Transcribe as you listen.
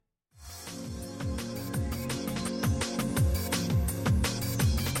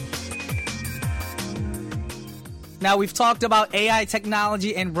Now, we've talked about AI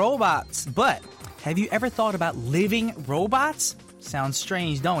technology and robots, but have you ever thought about living robots? Sounds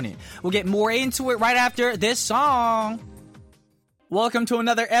strange, don't it? We'll get more into it right after this song. Welcome to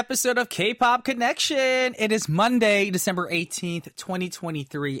another episode of K-Pop Connection. It is Monday, December 18th,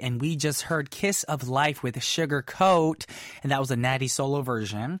 2023, and we just heard Kiss of Life with Sugar Coat, and that was a Natty solo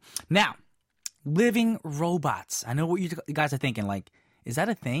version. Now, living robots. I know what you guys are thinking, like, is that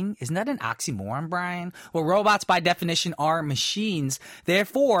a thing? Isn't that an oxymoron, Brian? Well, robots by definition are machines,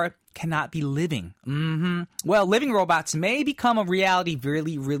 therefore cannot be living. Well, living robots may become a reality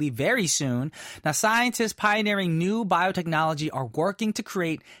really very soon. Now, scientists pioneering new biotechnology are working to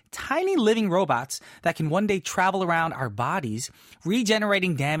create tiny living robots that can one day travel around our bodies,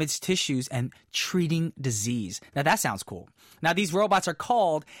 regenerating damaged tissues and treating disease. Now, that sounds cool. Now, these robots are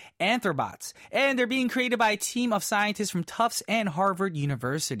called Anthrobots, and they're being created by a team of scientists from Tufts and Harvard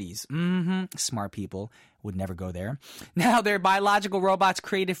universities. Smart people. Would never go there. Now, they're biological robots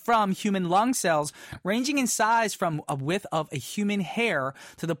created from human lung cells, ranging in size from a width of a human hair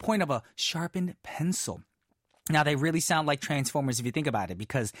to the point of a sharpened pencil. Now, they really sound like Transformers if you think about it,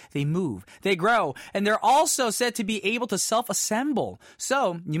 because they move, they grow, and they're also said to be able to self-assemble.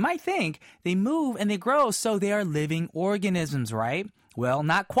 So, you might think they move and they grow, so they are living organisms, right? Well,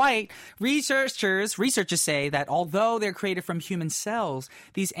 not quite. Researchers say that although they're created from human cells,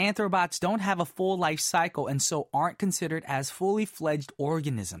 these anthrobots don't have a full life cycle and so aren't considered as fully fledged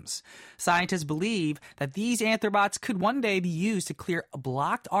organisms. Scientists believe that these anthrobots could one day be used to clear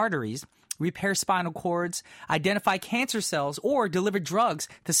blocked arteries, repair spinal cords, identify cancer cells, or deliver drugs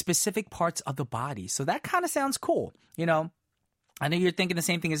to specific parts of the body. So that kind of sounds cool, you know? I know you're thinking the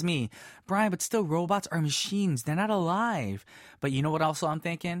same thing as me. Brian, but still, robots are machines. They're not alive. But you know what also I'm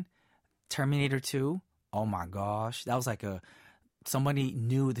thinking? Terminator 2. Oh my gosh. That was like somebody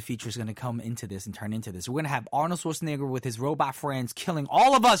knew the future is going to come into this and turn into this. We're going to have Arnold Schwarzenegger with his robot friends killing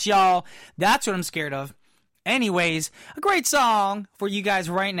all of us, y'all. That's what I'm scared of. Anyways, a great song for you guys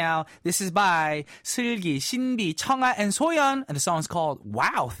right now. This is by 슬기, 신비, 청아, and 소연. And the song's called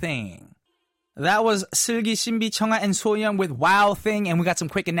Wow Thing. That was 슬기, 신비, 청아, and 소연 with Wow Thing, and we got some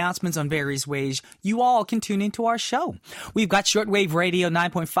quick announcements on various ways you all can tune into our show. We've got shortwave radio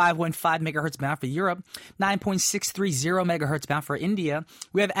 9.515 megahertz bound for Europe, 9.630 megahertz bound for India.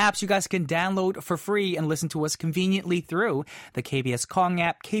 We have apps you guys can download for free and listen to us conveniently through the KBS Kong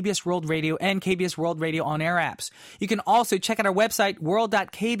app, KBS World Radio, and KBS World Radio on-air apps. You can also check out our website,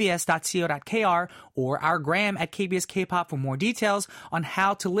 world.kbs.co.kr, or our gram at KBS K-Pop for more details on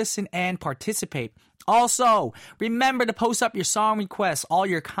how to listen and participate. Also, remember to post up your song requests, all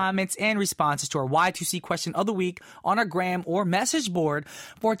your comments and responses to our Y2C question of the week on our gram or message board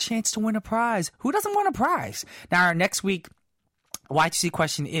for a chance to win a prize. Who doesn't want a prize? Now, our next week Y2C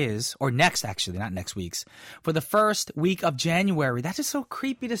question is, or next actually, not next week's, for the first week of January. That is so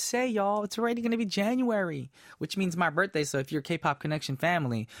creepy to say, y'all. It's already going to be January, which means my birthday. So if you're a K-Pop Connection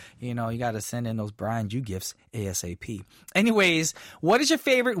family, you know, you got to send in those Brian Ju gifts ASAP. Anyways, what is your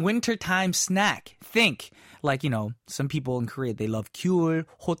favorite wintertime snack? Think. Like, you know, some people in Korea, they love gyul,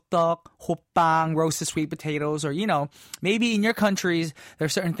 hotdog, hoppang, roasted sweet potatoes, or, you know, maybe in your countries, there are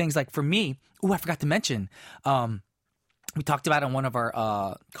certain things like for me, I forgot to mention, we talked about it on one of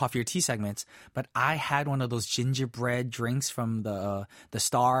our coffee or tea segments, but I had one of those gingerbread drinks from the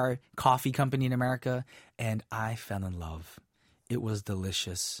Star Coffee Company in America, and I fell in love. It was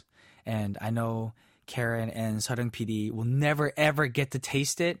delicious. And I know Karen and Sarung PD will never, ever get to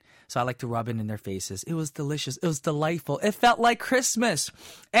taste it, so I like to rub it in their faces. It was delicious. It was delightful. It felt like Christmas.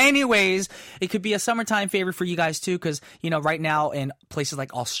 Anyways, it could be a summertime favorite for you guys too, because, you know, right now in places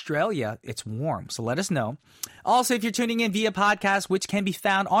like Australia, it's warm. So let us know. Also, if you're tuning in via podcast, which can be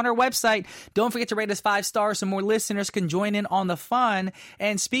found on our website, don't forget to rate us 5 stars so more listeners can join in on the fun.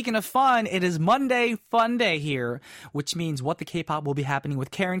 And speaking of fun, it is Monday Fun Day here, which means What the K-Pop will be happening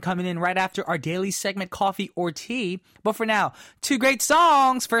with Karen coming in right after our daily segment, Coffee or Tea. But for now, 2 great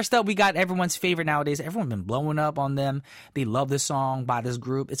songs. First up, we got everyone's favorite nowadays. Everyone's been blowing up on them. They love this song by this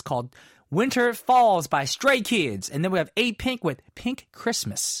group. It's called Winter Falls by Stray Kids. And then we have A-Pink with Pink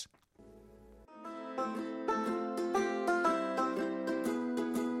Christmas.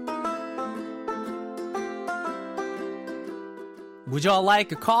 Would y'all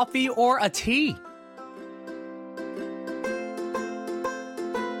like a coffee or a tea?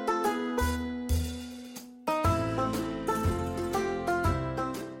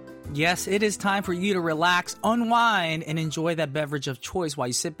 Yes, it is time for you to relax, unwind, and enjoy that beverage of choice while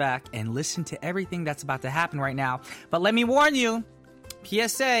you sit back and listen to everything that's about to happen right now. But let me warn you,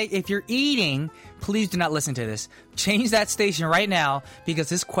 PSA, if you're eating, please do not listen to this. Change that station right now, because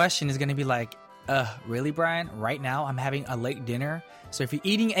this question is going to be like Really, Brian? Right now, I'm having a late dinner. So if you're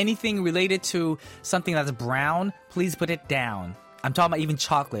eating anything related to something that's brown, please put it down. I'm talking about even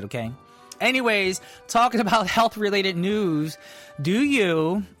chocolate, okay? Anyways, talking about health-related news, do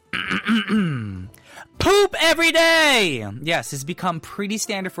you poop every day? Yes, it's become pretty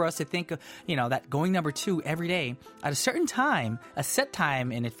standard for us to think of, that going number 2 every day at a certain time, a set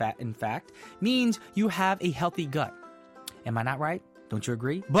time, in fact, means you have a healthy gut. Am I not right? Don't you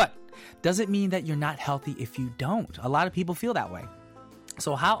agree? But does it mean that you're not healthy if you don't? A lot of people feel that way.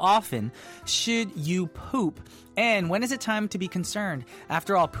 So how often should you poop? And when is it time to be concerned?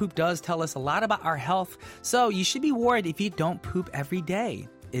 After all, poop does tell us a lot about our health. So you should be worried if you don't poop every day,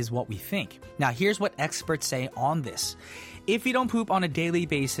 is what we think. Now, here's what experts say on this. If you don't poop on a daily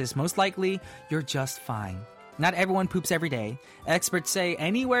basis, most likely you're just fine. Not everyone poops every day. Experts say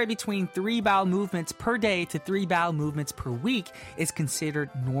anywhere between 3 bowel movements per day to 3 bowel movements per week is considered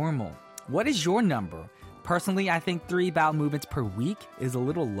normal. What is your number? Personally, I think 3 bowel movements per week is a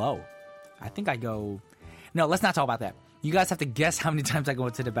little low. I think I go... No, let's not talk about that. You guys have to guess how many times I go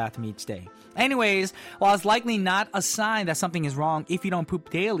into the bathroom each day. Anyways, while it's likely not a sign that something is wrong if you don't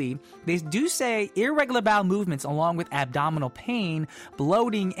poop daily, they do say irregular bowel movements along with abdominal pain,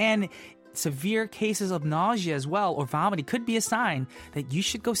 bloating, and severe cases of nausea as well, or vomiting, could be a sign that you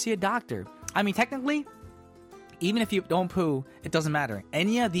should go see a doctor. I mean, technically, even if you don't poo, it doesn't matter.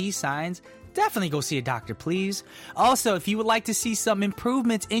 Any of these signs, definitely go see a doctor, please. Also, if you would like to see some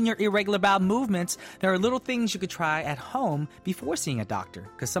improvements in your irregular bowel movements, there are little things you could try at home before seeing a doctor.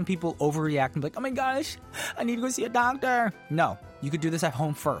 Because some people overreact and be like, oh my gosh, I need to go see a doctor. No, you could do this at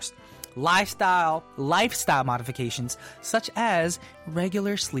home first. Lifestyle modifications such as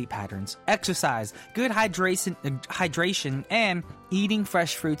regular sleep patterns, exercise, good hydration, and eating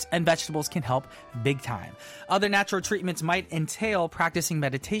fresh fruits and vegetables can help big time. Other natural treatments might entail practicing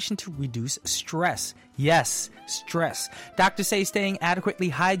meditation to reduce stress. Yes, stress. Doctors say staying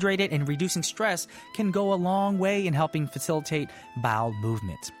adequately hydrated and reducing stress can go a long way in helping facilitate bowel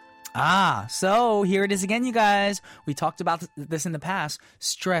movement. So here it is again, you guys. We talked about this in the past.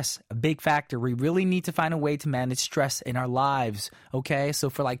 Stress, a big factor. We really need to find a way to manage stress in our lives, okay? So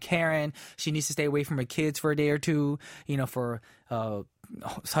for like Karen, she needs to stay away from her kids for a day or two. For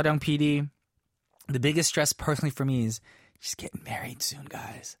Seoryung PD, the biggest stress personally for me is just getting married soon,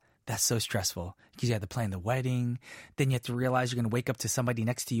 guys. That's so stressful because you have to plan the wedding. Then you have to realize you're going to wake up to somebody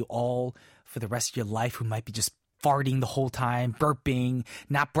next to you all for the rest of your life who might be just farting the whole time, burping,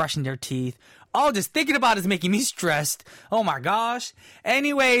 not brushing their teeth. All just thinking about it is making me stressed. Oh my gosh.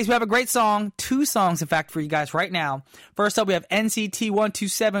 Anyways, we have a great song. 2 songs, in fact, for you guys right now. First up, we have NCT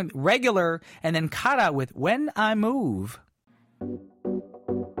 127 Regular, and then Kara with When I Move.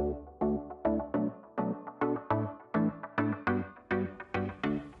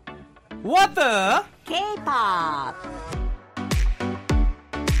 What the? K-pop.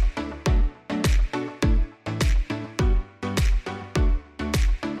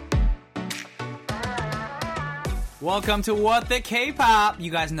 Welcome to What the K-pop.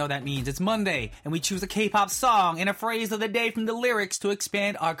 You guys know that means it's Monday, and we choose a K-pop song and a phrase of the day from the lyrics to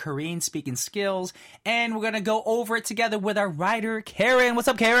expand our Korean speaking skills. And we're gonna go over it together with our writer, Karen. What's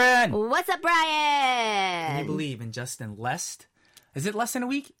up, Karen? What's up, Brian? Can you believe in just less? Is it less than a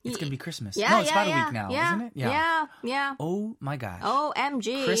week? It's gonna be Christmas. Yeah, no, it's yeah, about a week now, isn't it? Yeah. Oh my gosh.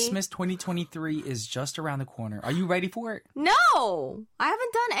 OMG. Christmas 2023 is just around the corner. Are you ready for it? No! I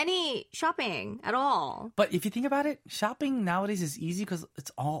haven't done any shopping at all. But if you think about it, shopping nowadays is easy because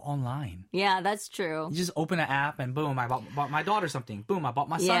it's all online. Yeah, that's true. You just open an app and boom, I bought my daughter something. Boom, I bought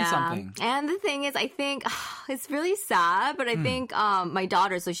my son something. And the thing is, I think, it's really sad, but I think my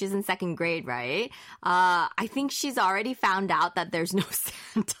daughter, so she's in 2nd grade, right? I think she's already found out that there's no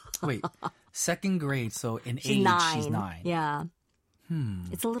Santa. Wait, 2nd grade, so in she's age 9. she's 9. Yeah.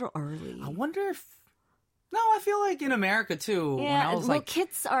 It's a little early. I wonder if... No, I feel like in America too. Yeah, when I was well,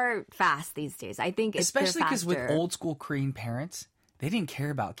 kids are fast these days. I think it's especially because with old school Korean parents, they didn't care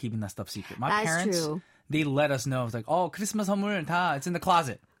about keeping that stuff secret. My That's parents, true. they let us know. It's like, oh, Christmas 선물 다, it's in the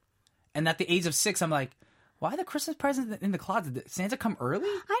closet. And at the age of 6, I'm like, why are the Christmas presents in the closet? Did Santa come early?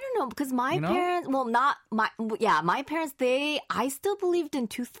 I don't know, because my parents, my parents, I still believed in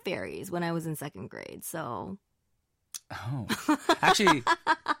tooth fairies when I was in 2nd grade, so. Oh, actually,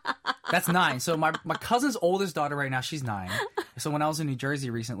 that's 9. So my cousin's oldest daughter right now, she's 9. So when I was in New Jersey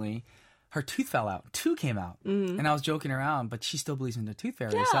recently, her tooth fell out. 2 came out. And I was joking around, but she still believes in the tooth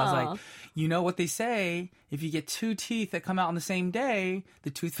fairy. So I was like, you know what they say? If you get 2 teeth that come out on the same day, the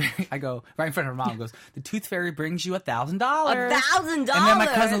tooth fairy, I go, right in front of her mom, goes, the tooth fairy brings you $1,000. $1,000? And then my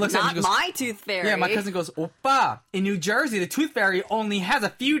cousin looks at me and goes, my tooth fairy. Yeah, my cousin goes, Oppa, in New Jersey, the tooth fairy only has a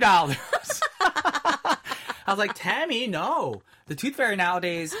few dollars. I was like, Tammy, no. The tooth fairy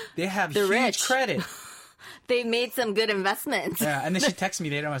nowadays, they have huge rich. credit. They made some good investments. Yeah, and then she texted me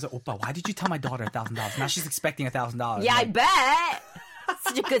later and I was like, Oppa, why did you tell my daughter $1,000? Now she's expecting $1,000. Yeah, like, I bet.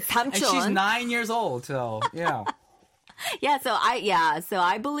 Such a good and she's 삼촌. 9 years old, so yeah. So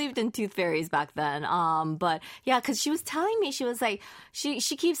I believed in tooth fairies back then. But yeah, because she was telling me, she was like, she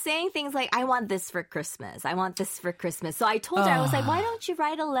keeps saying things like, I want this for Christmas. I want this for Christmas. So I told her, I was like, why don't you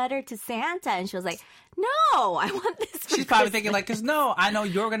write a letter to Santa? And she was like, no, I want this for She's Christmas. probably thinking like, because no, I know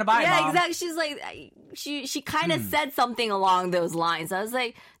you're going to buy it, Yeah, Mom. exactly. She's like, she kind of said something along those lines. I was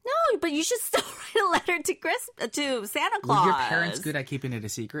like, no, but you should still write a letter to Santa Claus. Were your parents good at keeping it a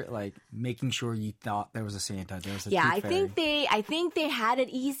secret? Like making sure you thought there was a Santa, there was a Yeah, tooth fairy? I think they had it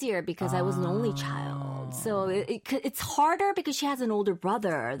easier because I was an only child. So it's harder because she has an older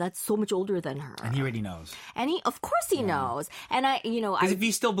brother that's so much older than her. And he already knows. And of course he knows. And Because if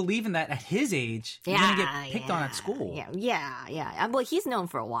you still believe in that at his age, you're going to get picked on at school. Yeah. Well, he's known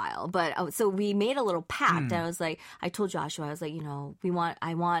for a while, but so we made a little pact. I was like, I told Joshua, I was like,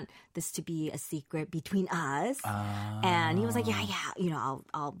 I want this to be a secret between us. And he was like,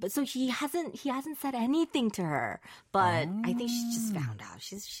 I'll. But so he hasn't said anything to her. But I think she just found out.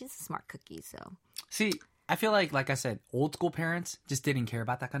 She's a smart cookie. So See, I feel like I said, old school parents just didn't care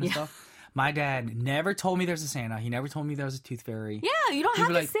about that kind of stuff. My dad never told me there's a Santa. He never told me there was a tooth fairy. yeah, you don't He'd have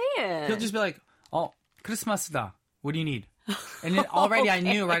be to like- say it. He'll just be like, oh, Christmas다. What do you need? And then already I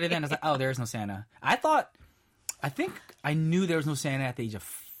knew right then. I was like, oh, there's no Santa. I think I knew there was no Santa at the age of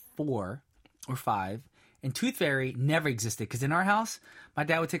 4 or 5. And Tooth Fairy never existed. Because in our house, my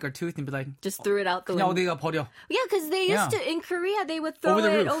dad would take our tooth and be like, Just threw it out the no, window. they go, 버려. Yeah, because they used to, in Korea, they would throw Over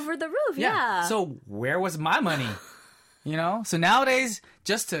the it roof. over the roof. Yeah. So where was my money? So nowadays,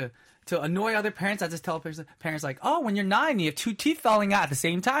 just to annoy other parents, I just tell parents like, oh, when you're 9, you have 2 teeth falling out at the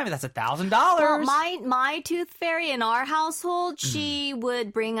same time. That's $1,000. Well, my tooth fairy in our household, she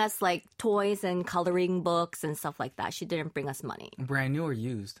would bring us like toys and coloring books and stuff like that. She didn't bring us money. Brand new or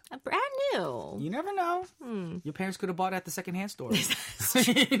used? Brand new. You never know. Your parents could have bought it at the secondhand store.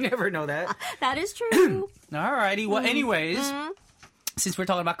 You never know that. That is true. Alrighty. Well, anyways, since we're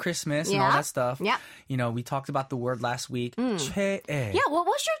talking about Christmas and all Yeah. that stuff, Yeah. we talked about the word last week. 최애. Yeah, what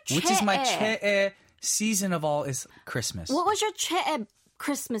was your Which is my 최애? 최애 season of all is Christmas. What was your 최애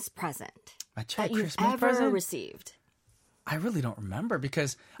Christmas present My 최애 that you've Christmas ever present? received? I really don't remember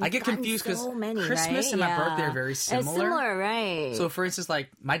because I get gotten confused because so many, Christmas right? and my Yeah. birthday are very It's similar. similar, right? So, for instance, like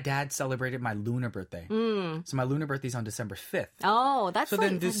my dad celebrated my lunar birthday. So my lunar birthday is on December 5th. oh, that's So like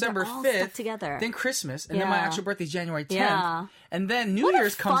then December they're all 5th, stuck together. then Christmas, and then my Yeah. actual birthday is January 10th. Yeah. And then New What a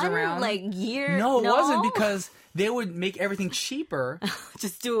Year's comes fun, around. like, year. No, it No? wasn't because they would make everything cheaper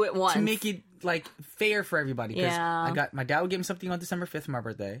Just do it once. to make it like fair for everybody. Because Yeah. my dad would give me something on December 5th for my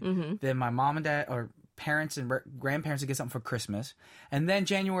birthday. Then my mom and dad or parents and grandparents would get something for Christmas. And then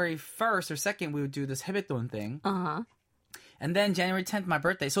January 1st or 2nd, we would do this Hebeton thing. Uh-huh. And then January 10th, my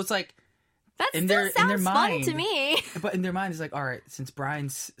birthday. So it's like, That in still their sounds fun mind- to me. but in their mind, it's like, all right, since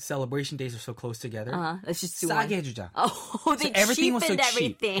Brian's celebration days are so close together, Let's just do 싸게 one. 해주자. Oh, they So everything was so cheapened cheap.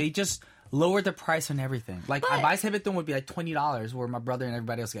 everything. They just lowered the price on everything. Like, But- my Hebeton would be like $20, where my brother and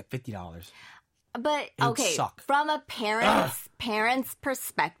everybody else got $50. But would okay, suck. from a parent's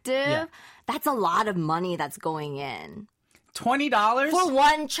perspective, Yeah. that's a lot of money that's going in $20? for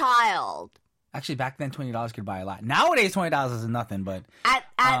one child. Actually, back then, $20 could buy a lot. Nowadays, $20 is nothing, but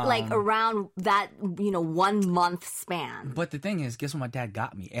At like around that 1 month span. the thing is, guess what my dad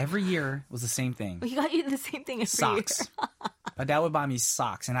got me? Every year was the same thing. He got you the same thing every Socks. year. My dad would buy me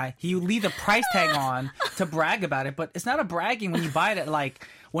socks, and he would leave the price tag on to brag about it. But it's not a bragging when you buy it at like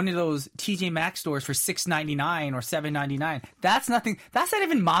one of those TJ Maxx stores for $6.99 or $7.99. That's nothing. That's not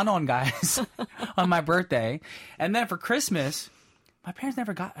even manon, guys, on my birthday. And then for Christmas, my parents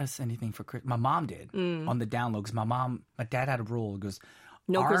never got us anything for Christmas. My mom did on the download because my dad had a rule. It goes,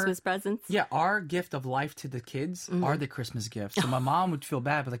 No our- Christmas presents? Yeah, our gift of life to the kids are the Christmas gifts. So my mom would feel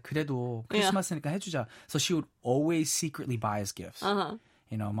bad, but like, 그래도 크리스마스니까 해주자. So she would always secretly buy us gifts. Uh-huh.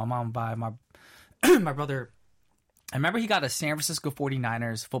 My mom would buy my my brother. I remember he got a San Francisco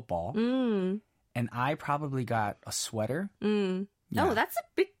 49ers football, and I probably got a sweater. No, that's a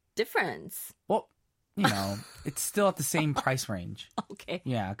big difference. Well, you know, it's still at the same price range. Okay.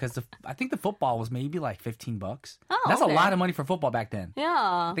 Yeah, because I think the football was maybe like $15. Oh, That's okay. a lot of money for football back then. Yeah.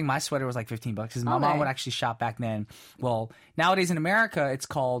 I think my sweater was like $15 because my Okay. mom would actually shop back then. Well, nowadays in America, it's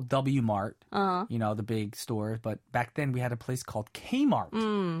called W Mart, you know, the big store. But back then we had a place called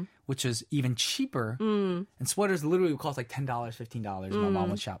Kmart, which is even cheaper. And sweaters literally would cost like $10, $15. My mom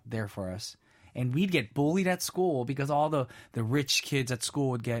would shop there for us. And we'd get bullied at school because all the rich kids at school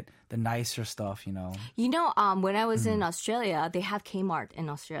would get the nicer stuff, you know. You know, when I was in Australia, they have Kmart in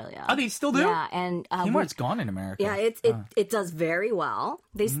Australia. Oh, they still do? Yeah, and Kmart's gone in America. yeah, it does very well.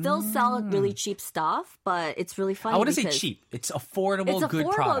 They still sell really cheap stuff, but it's really funny. I wouldn't say because cheap. It's affordable, It's good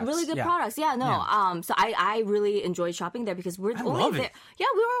affordable, products. really good Yeah. products. Yeah, no. Yeah. So I really enjoyed shopping there because we're I only love there. it. Yeah,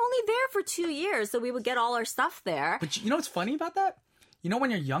 we were only there for 2 years, so we would get all our stuff there. But you know what's funny about that? You know,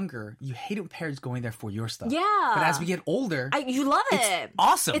 when you're younger, you hate it when parents going there for your stuff. Yeah. But as we get older, You love it. it's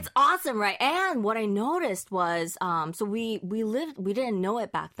awesome. It's awesome, right? And what I noticed was, so we didn't know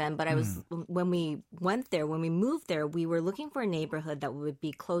it back then, but I was when we moved there, we were looking for a neighborhood that would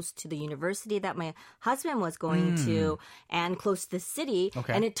be close to the university that my husband was going to, and close to the city.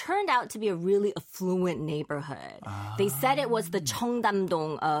 Okay. And it turned out to be a really affluent neighborhood. They said it was the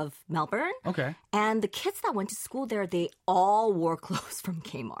Cheongdam-dong of Melbourne. Okay. And the kids that went to school there, they all wore clothes from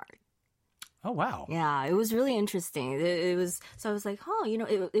Kmart. Oh, wow. Yeah, it was really interesting. It was, so I was like, oh, you know,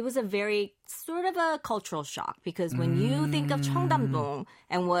 it was a very sort of a cultural shock because when you think of Cheongdam-dong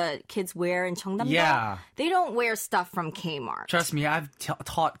and what kids wear in Cheongdam-dong, Yeah. they don't wear stuff from Kmart. Trust me, I've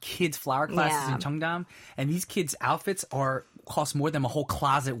taught kids flower classes Yeah. in Cheongdam, and these kids' outfits cost more than a whole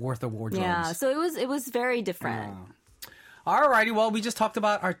closet worth of wardrobes. Yeah, so it was very different. Alrighty, well, we just talked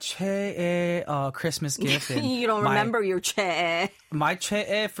about our 최애 Christmas gift. And You don't remember your 최애 My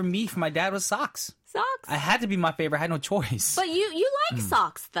최애 for my dad was socks. socks? I had to be my favorite. I had no choice. But you like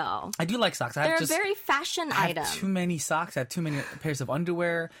socks though. I do like socks. They're a very fashion I item. have too many socks. I have too many pairs of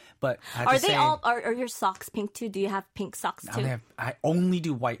underwear. But I have Are to they say, are your socks pink too? Do you have pink socks too? I only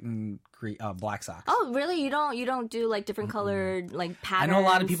do white and black socks. Oh, really? You don't do like different colored like I patterns? know a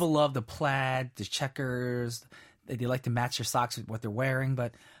lot of people love the plaid, the checkers. They like to match their socks with what they're wearing,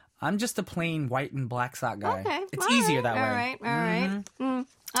 but I'm just a plain white and black sock guy. Okay, It's all easier right, that way. All right.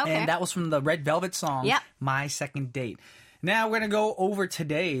 Okay. And that was from the Red Velvet song, Yep. My Second Date. Now we're going to go over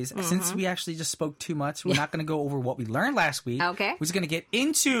today's. Since we actually just spoke too much, we're not going to go over what we learned last week. Okay. We're just going to get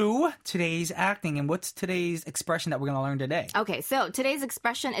into today's acting. And what's today's expression that we're going to learn today? Okay, so today's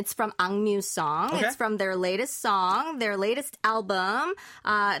expression, it's from Angmyu's song. Okay. It's from their latest song, their latest album.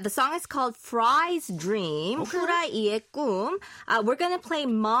 The song is called Fry's Dream, 후라이의 꿈. We're going to play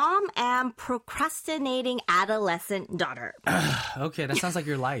mom and procrastinating adolescent daughter. Okay, that sounds like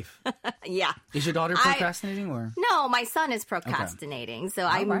your life. Yeah. Is your daughter procrastinating or? No, my son is procrastinating, so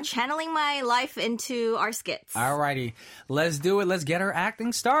I'm right. channeling my life into our skits. Alrighty, let's do it. Let's get our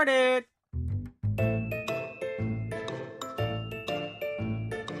acting started.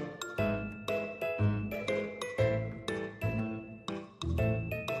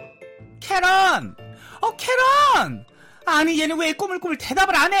 캐런! 캐런! 아니, 얘는 왜 꾸물꾸물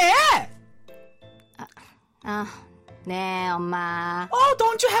대답을 안 해? 네, 엄마.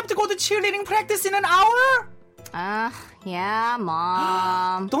 Don't you have to go to cheerleading practice in an hour? Yeah,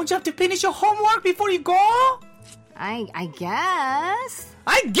 mom. Don't you have to finish your homework before you go? I guess.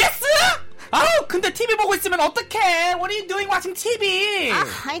 I guess? 근데 TV 보고 있으면 어떡해? What are you doing watching TV?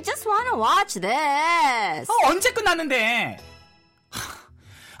 I just want to watch this. 언제 끝났는데?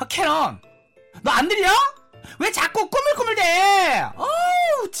 캐런, 너 안 들려? 왜 자꾸 꾸물꾸물대?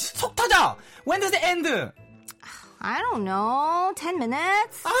 속 터져. When does it end? I don't know. 10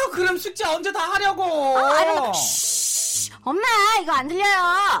 minutes? 그럼 숙제 언제 다 하려고? I don't know. Shh. 엄마, 이거 안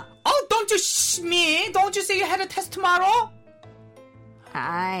들려요. Don't you shh me? Don't you say you had a test tomorrow?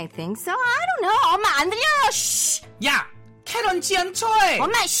 I think so. I don't know. 엄마, 안 들려요. Shh. 야, 캐런 지연초이.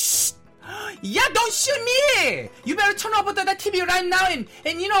 엄마, shh. Yeah, don't shoot me! You better turn off the TV right now and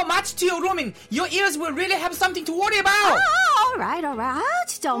march to your room and your ears will really have something to worry about! All right.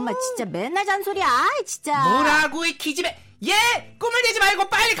 진짜 엄마 진짜 맨날 잔소리야. 진짜. 뭐라고 이 기집애! 얘! 꿈을 내지 말고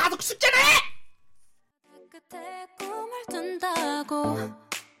빨리 가서 숙제를 해! 끝에 꿈을 둔다고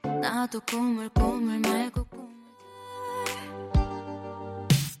나도 꿈을 말고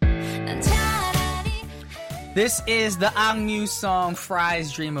난 차라리 This is the Angmu song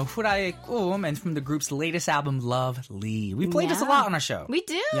Fry's Dream of 후라이의 꿈 and from the group's latest album Love Lee. We played this a lot on our show. We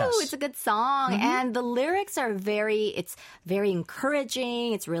do. Yes. It's a good song. And the lyrics are very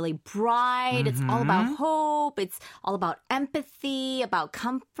encouraging. It's really bright. It's all about hope. It's all about empathy, about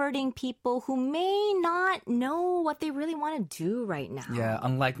comforting people who may not know what they really want to do right now. Yeah,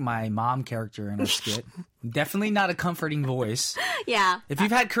 unlike my mom character in our skit. Definitely not a comforting voice. Yeah. If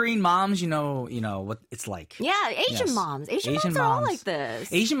you've had Korean moms, you know what it's like. Yeah, Asian moms. Asian moms are all like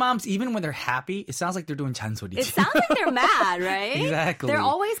this. Asian moms, even when they're happy, it sounds like they're doing 잔소리. It sounds like they're mad, right? Exactly. They're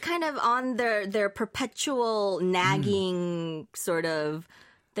always kind of on their perpetual nagging sort of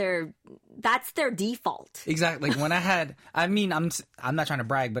that's their default. Exactly. Like when I'm not trying to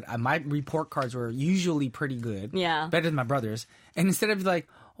brag, but my report cards were usually pretty good. Yeah. Better than my brother's. And instead of like,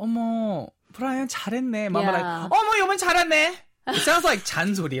 어머, 브라이언 잘했네. Mom would like, Yeah. 어머, 요번 잘했네. It sounds like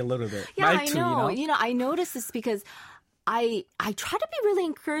잔소리 a little bit. Yeah, right I too, know. you know? You know, I noticed this because I try to be really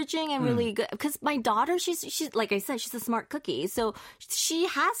encouraging and really good because my daughter, she's like I said, she's a smart cookie. So she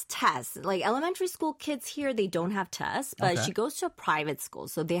has tests. Like elementary school kids here, they don't have tests, but Okay. she goes to a private school,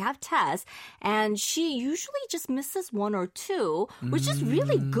 so they have tests, and she usually just misses one or two, which is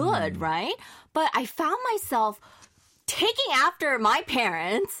really good, right? But I found myself taking after my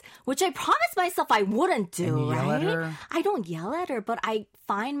parents, which I promised myself I wouldn't do, And you yell right? at her? I don't yell at her, but I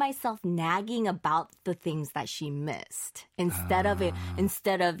find myself nagging about the things that she missed instead of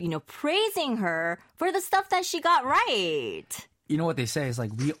praising her for the stuff that she got right. You know what they say is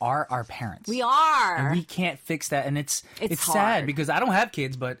like, we are our parents. We are. And we can't fix that. And it's It's sad hard. because I don't have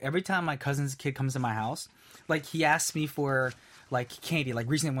kids, but every time my cousin's kid comes to my house, like he asks me for like candy. Like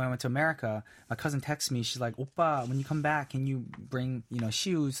recently when I went to America, my cousin texts me. She's like, "Oppa, when you come back, can you bring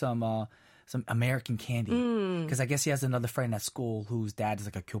Shiu some American candy?" Because I guess he has another friend at school whose dad is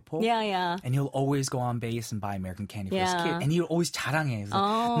like a 교포. Yeah. And he'll always go on base and buy American candy for his Yeah. kid. And he'll always 자랑해. He's like,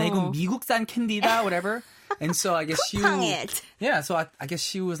 나 이건 미국산 캔디다, whatever. And so I guess Shiu... it. Yeah, so I guess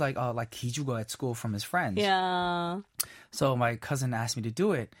Shiu was like 기주고 at school from his friends. Yeah. So my cousin asked me to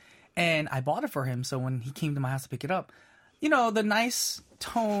do it. And I bought it for him. So when he came to my house to pick it up, the nice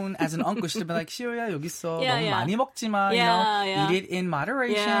tone as an uncle should have been like, 시오야, 여기 있어. Yeah, 너무 yeah. 많이 먹지 마. Yeah. Eat it in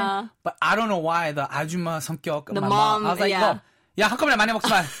moderation. Yeah. But I don't know why the 아줌마 성격, The my mom, I was like, yeah. 야, 한꺼번에 많이 먹지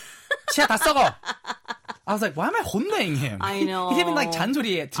마. 치아 다 썩어. I was like, why am I 혼내ing him? I know. He didn't even like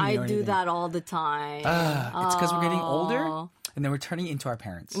잔소리 to me I or do anything. that all the time. It's because we're getting older Oh. and then we're turning into our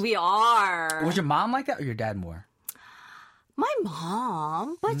parents. We are. Was your mom like that or your dad more? My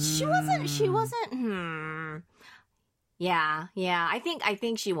mom, but she wasn't. Yeah. I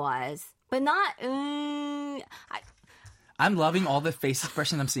think she was, but not. I'm loving all the face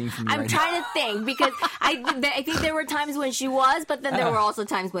expressions I'm seeing from you I'm right trying to think because I think there were times when she was, but then there were also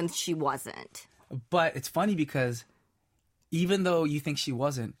times when she wasn't. now. But it's funny because even though you think she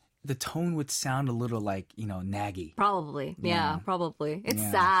wasn't, the tone would sound a little like, naggy. Probably. Yeah, probably. It's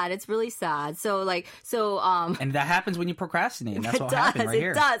Yeah. sad. It's really sad. So And that happens when you procrastinate. And that's it what does. happened right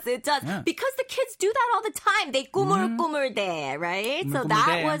here. It does. Yeah. Because the kids do that all the time. They 꾸물꾸물대, right? So that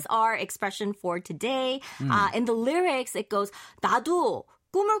꾸물꾸물대. was our expression for today. In the lyrics, it goes, 나도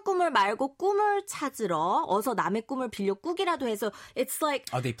꾸물꾸물 말고 꿈을 찾으러 어서 남의 꿈을 빌려 꾸기라도 해서 it's like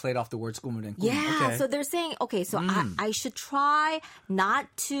Oh, they played off the words 꾸물 and 꿈. yeah, Okay. so they're saying, okay, so I should try not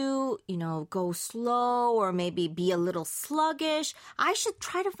to, go slow or maybe be a little sluggish. I should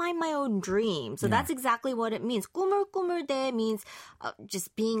try to find my own dream. So that's exactly what it means. 꾸물꾸물대 means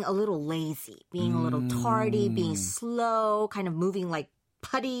just being a little lazy, being a little tardy, being slow, kind of moving like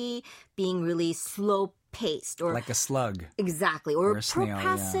putty, being really slow paced or Like a slug. exactly or a snail, yeah.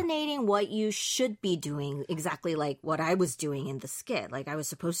 procrastinating what you should be doing, exactly like what I was doing in the skit. Like I was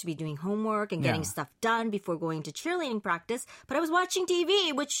supposed to be doing homework and getting Yeah. stuff done before going to cheerleading practice, but I was watching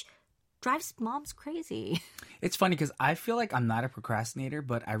TV, which drives moms crazy. It's funny because I feel like I'm not a procrastinator,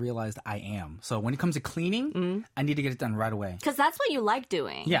 but I realized I am. So when it comes to cleaning, I need to get it done right away. Because that's what you like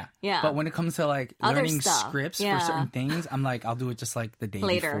doing. Yeah. Yeah. But when it comes to like Other learning stuff. scripts Yeah. for certain things, I'm like, I'll do it just like the day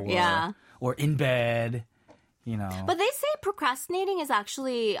Later, before. yeah. Or in bed, But they say procrastinating is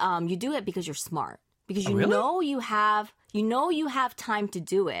actually, you do it because you're smart. Because you really? know you have time to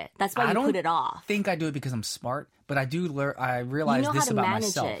do it. That's why I you don't put it off. I think I do it because I'm smart, but I do learn. I realize You know this how to about manage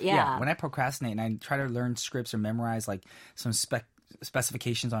myself. it, yeah. When I procrastinate and I try to learn scripts or memorize like some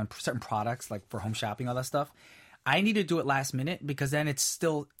specifications on certain products, like for home shopping, all that stuff. I need to do it last minute because then it's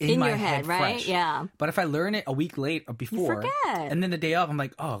still in my your head, right? fresh. Yeah. But if I learn it a week late or before, forget. and then the day of, I'm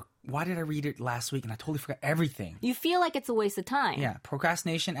like, oh why did I read it last week and I totally forgot everything? You feel like it's a waste of time. Yeah,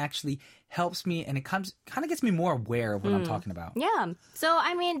 procrastination actually helps me, and it kind of gets me more aware of what I'm talking about. Yeah. So,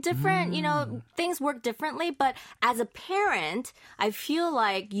 I mean, different, things work differently. But as a parent, I feel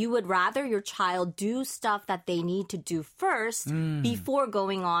like you would rather your child do stuff that they need to do first before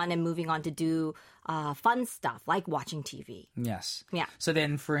going on and moving on to do fun stuff like watching TV. Yes. Yeah. So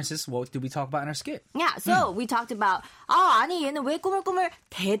then, for instance, what did we talk about in our skit? Yeah, so we talked about, 아니, 얘는 왜 꾸물꾸물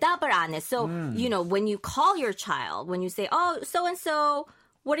대답을 안 해? So, when you call your child, when you say, oh, so-and-so,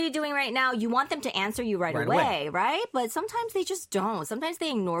 what are you doing right now? You want them to answer you right away, right? But sometimes they just don't. Sometimes they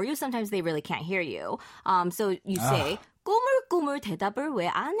ignore you. Sometimes they really can't hear you. So you say, 꾸물꾸물 대답을 왜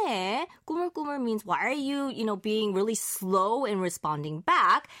안 해? 꾸물꾸물 means why are you, being really slow in responding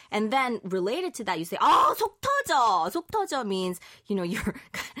back? And then related to that, you say, 속 터져. 속 터져 means,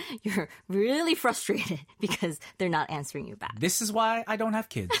 you're really frustrated because they're not answering you back. This is why I don't have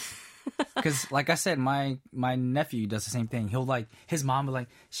kids. Because, like I said, my nephew does the same thing. His mom will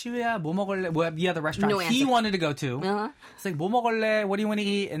시우야, 뭐 먹을래? Well, the other restaurant he wanted to go to. It's like, 뭐 먹을래? What do you want to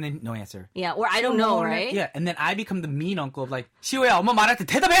eat? And then no answer. Yeah, or I don't know, right? Yeah, and then I become the mean uncle of 시우야, 엄마 말할 때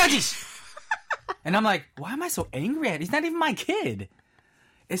대답해야지! And I'm like, why am I so angry at it? He's not even my kid.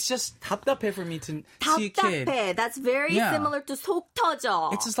 It's just 답답해 for me to see a kid. 답답해. That's very similar to 속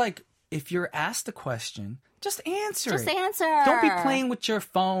터져. It's just like, if you're asked a question, just answer Just it. answer. Don't be playing with your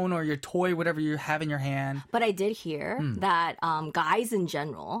phone or your toy, whatever you have in your hand. But I did hear that guys in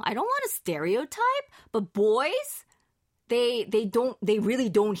general, I don't want to stereotype, but boys, they really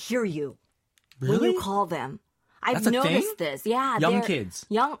don't hear you when you call them. I've noticed this. Yeah, young kids,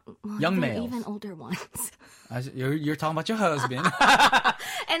 young males, even older ones. You're talking about your husband.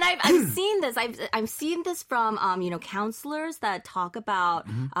 And I've seen this. I've seen this from counselors that talk about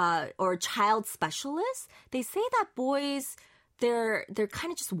or child specialists. They say that boys they're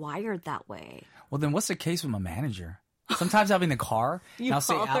kind of just wired that way. Well, then what's the case with my manager? Sometimes I'll be in the car and I'll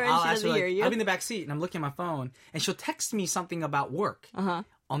say, I'll ask her, I'll be in the back seat and I'm looking at my phone and she'll text me something about work.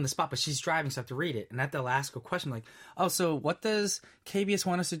 On the spot, but she's driving, so I have to read it. And I have to ask a question like, so what does KBS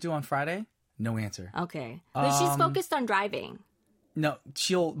want us to do on Friday? No answer. Okay. But she's focused on driving. No,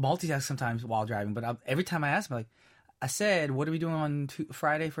 she'll multitask sometimes while driving, but every time I ask her, I said, what are we doing on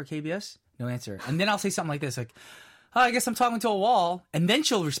Friday for KBS? No answer. And then I'll say something like this, I guess I'm talking to a wall. And then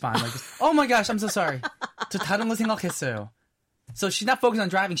she'll respond oh my gosh, I'm so sorry. 저 다른 거 생각했어요. So she's not focused on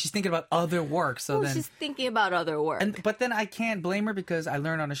driving. She's thinking about other work. She's thinking about other work. But then I can't blame her because I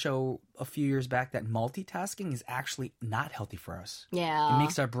learned on a show a few years back that multitasking is actually not healthy for us. Yeah. It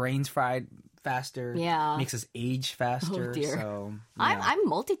makes our brains fried faster. Yeah. Makes us age faster. Oh dear. So, yeah. I'm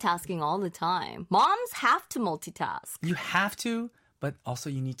multitasking all the time. Moms have to multitask. You have to, but also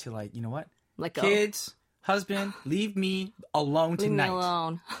you need to you know what? Let go. Kids, husband, leave me alone tonight. Leave me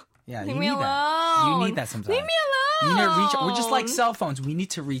alone. Yeah, leave you me need alone. that. You need that sometimes. Leave me alone. You need to recharge. We're just like cell phones. We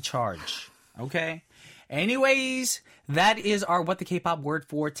need to recharge. Okay? Anyways, that is our What the K-pop word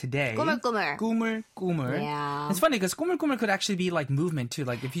for today. 꾸물꾸물. 꾸물꾸물. Yeah. It's funny because 꾸물꾸물 could actually be like movement too.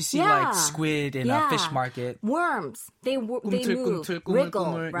 Like if you see squid in a fish market. Worms. They move, 꿈틀, wriggle,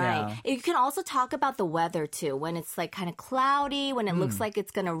 꾸물, right? yeah. You can also talk about the weather too. When it's kind of cloudy, when it looks like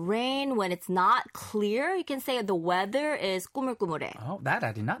it's going to rain, when it's not clear, you can say the weather is 꾸물꾸물해. Oh, that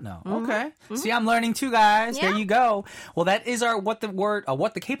I did not know. Okay. See, I'm learning too, guys. Yeah. There you go. Well, that is our What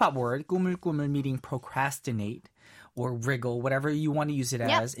the K-pop word, 꾸물꾸물, meaning procrastinate or wriggle, whatever you want to use it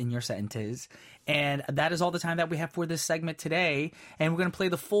as in your sentences. And that is all the time that we have for this segment today. And we're going to play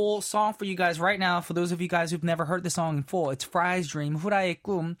the full song for you guys right now. For those of you guys who've never heard the song in full, it's Fry's Dream, 후라이의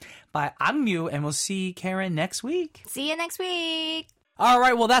꿈 by Angmyu. And we'll see Karen next week. See you next week. All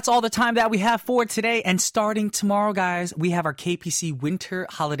right, well, that's all the time that we have for today. And starting tomorrow, guys, we have our KPC Winter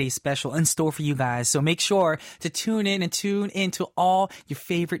Holiday Special in store for you guys. So make sure to tune in to all your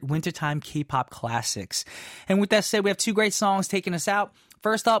favorite wintertime K-pop classics. And with that said, we have two great songs taking us out.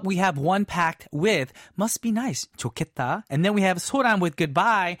 First up, we have One Pact with Must Be Nice, 좋겠다. And then we have 소란 with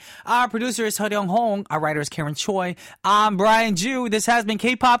Goodbye. Our producer is Hyeong Hong. Our writer is Karen Choi. I'm Brian Ju. This has been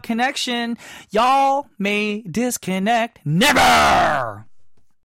K-Pop Connection. Y'all may disconnect never!